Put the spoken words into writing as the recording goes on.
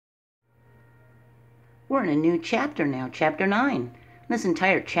We're in a new chapter now, chapter 9. This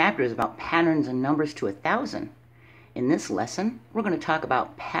entire chapter is about patterns and numbers to 1,000. In this lesson, we're going to talk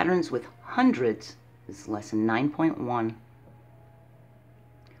about patterns with hundreds. This is lesson 9.1.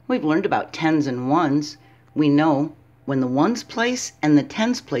 We've learned about tens and ones. We know when the ones place and the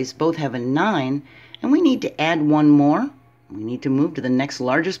tens place both have a 9, and we need to add one more. We need to move to the next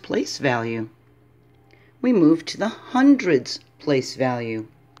largest place value. We move to the hundreds place value.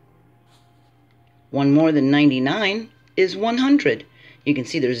 One more than 99 is 100. You can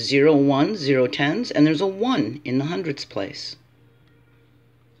see there's 0 ones, 0 tens, and there's a 1 in the hundreds place.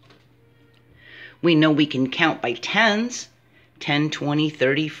 We know we can count by tens. 10, 20,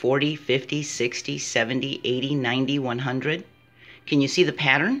 30, 40, 50, 60, 70, 80, 90, 100. Can you see the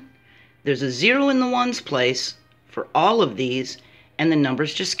pattern? There's a 0 in the ones place for all of these, and the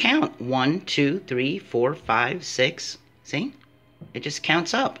numbers just count. 1, 2, 3, 4, 5, 6. See? It just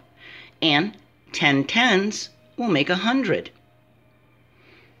counts up. And 10 tens will make 100.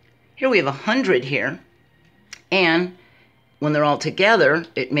 Here we have 100 here, and when they're all together,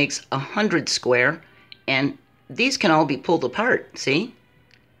 it makes 100 square, and these can all be pulled apart, see?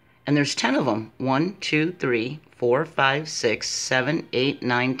 And there's 10 of them. 1, 2, 3, 4, 5, 6, 7, 8,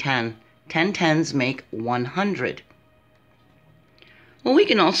 9, 10. 10 tens make 100. Well, we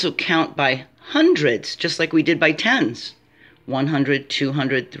can also count by hundreds, just like we did by tens. 100,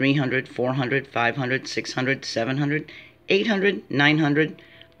 200, 300, 400, 500, 600, 700, 800, 900,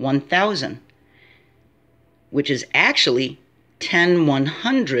 1,000, which is actually 10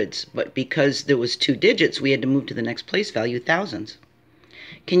 100s, but because there was 2 digits, we had to move to the next place value, thousands.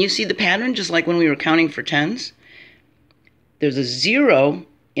 Can you see the pattern, just like when we were counting for tens? There's a 0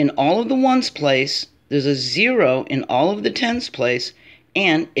 in all of the ones place, there's a 0 in all of the tens place,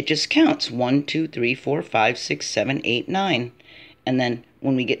 and it just counts 1, 2, 3, 4, 5, 6, 7, 8, 9. And then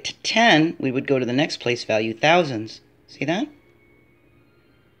when we get to 10, we would go to the next place value, thousands. See that?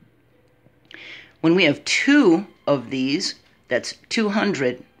 When we have 2 of these, that's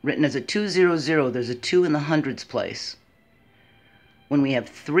 200, written as a 200, there's a 2 in the hundreds place. When we have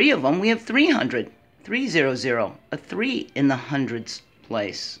 3 of them, we have 300, 300, a 3 in the hundreds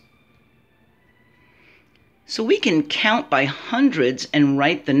place. So we can count by hundreds and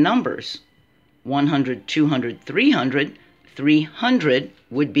write the numbers. 100, 200, 300. 300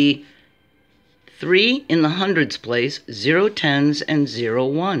 would be 3 in the hundreds place, 0 tens and 0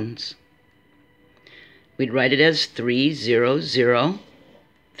 ones. We'd write it as 300,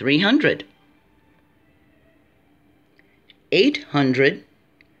 300. 800,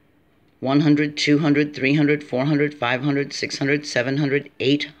 100, 200, 300, 400, 500, 600, 700,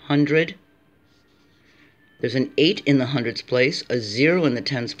 800. There's an 8 in the hundreds place, a 0 in the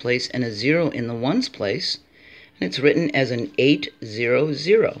tens place, and a 0 in the ones place. And it's written as an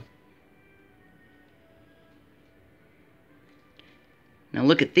 800. Now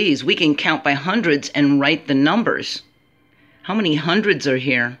look at these. We can count by hundreds and write the numbers. How many hundreds are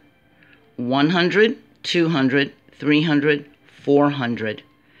here? 100, 200, 300, 400.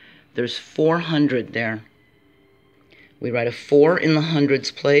 There's 400 there. We write a 4 in the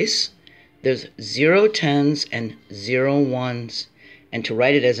hundreds place. There's 0 tens and 0 ones. And to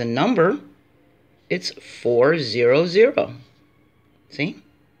write it as a number, it's 400. See?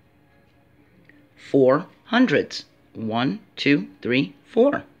 4 hundreds. 1, 2, 3,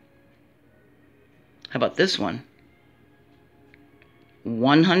 4. How about this one?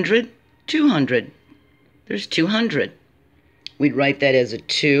 100, 200. There's 200. We'd write that as a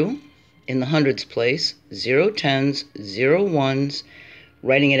 2 in the hundreds place, 0 tens, 0 ones.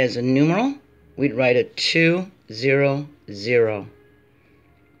 Writing it as a numeral, we'd write a 200.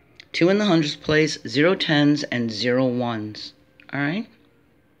 2 in the hundreds place, 0 tens, and 0 ones. All right?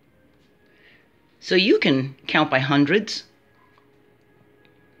 So you can count by hundreds.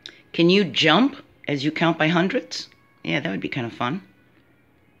 Can you jump as you count by hundreds? Yeah, that would be kind of fun.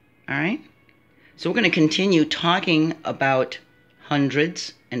 All right? So we're going to continue talking about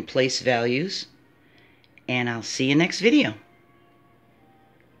hundreds and place values, and I'll see you next video.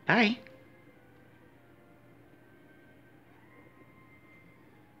 Bye.